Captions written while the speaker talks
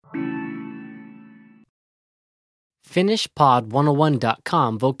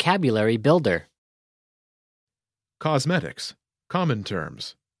finishpod101.com Vocabulary Builder. Cosmetics. Common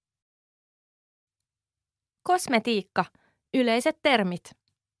terms. Kosmetiikka. Yleiset termit.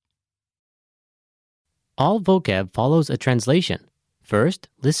 All vocab follows a translation. First,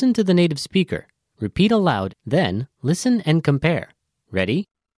 listen to the native speaker. Repeat aloud, then listen and compare. Ready?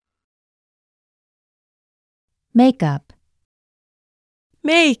 Makeup,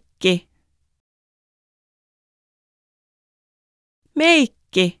 Meikki.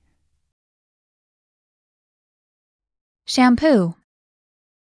 Meikki. shampoo,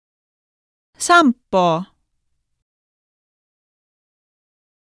 Samppoo.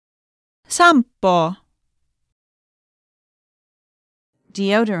 Samppoo.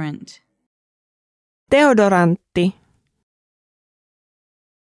 Deodorant. Deodorantti.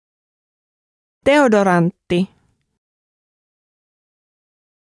 Deodorantti.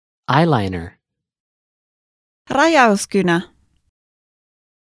 Eyeliner, Rajauskynä.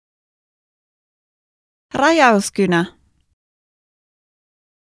 Rajauskynä.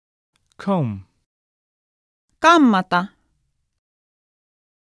 Comb, Kammata.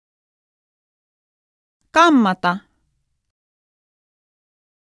 Kammata.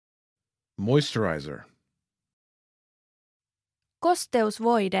 Moisturizer.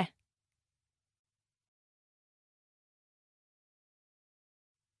 Kosteusvoide.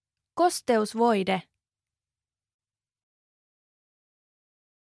 Kosteusvoide.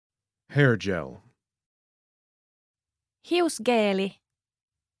 Hair gel. Hiusgeeli.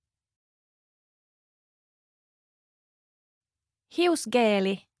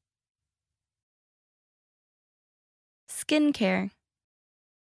 Hiusgeeli. Skincare.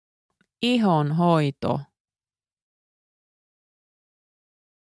 Ihonhoito.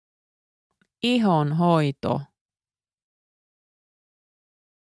 Ihonhoito.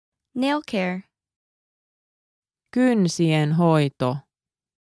 Nail care. Kynsien hoito.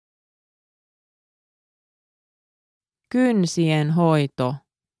 Kynsien hoito.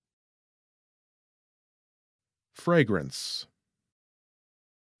 Fragrance.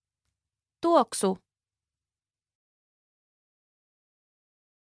 Tuoksu.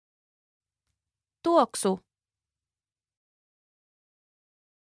 Tuoksu.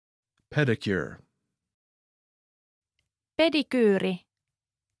 Pedicure. Pedikyyri.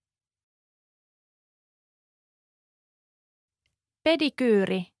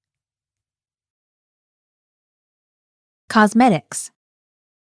 Pedikyyri. cosmetics,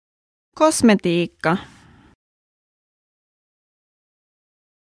 Kosmetiikka.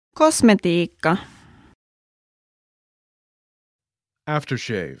 Kosmetiikka.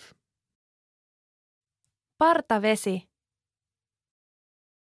 Aftershave. Partavesi.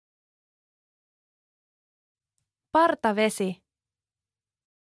 Partavesi.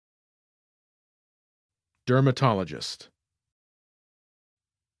 Dermatologist.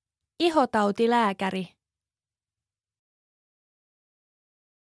 Ihotautilääkäri.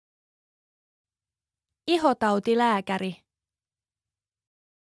 Ihotautilääkäri.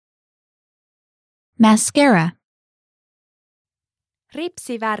 mascara,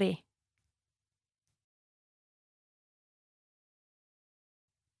 Ripsiväri.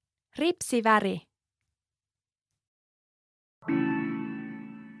 Ripsiväri.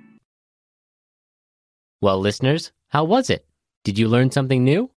 Well, listeners, how was it? Did you learn something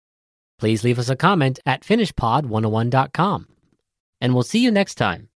new? Please leave us a comment at finishpod101.com. And we'll see you next time.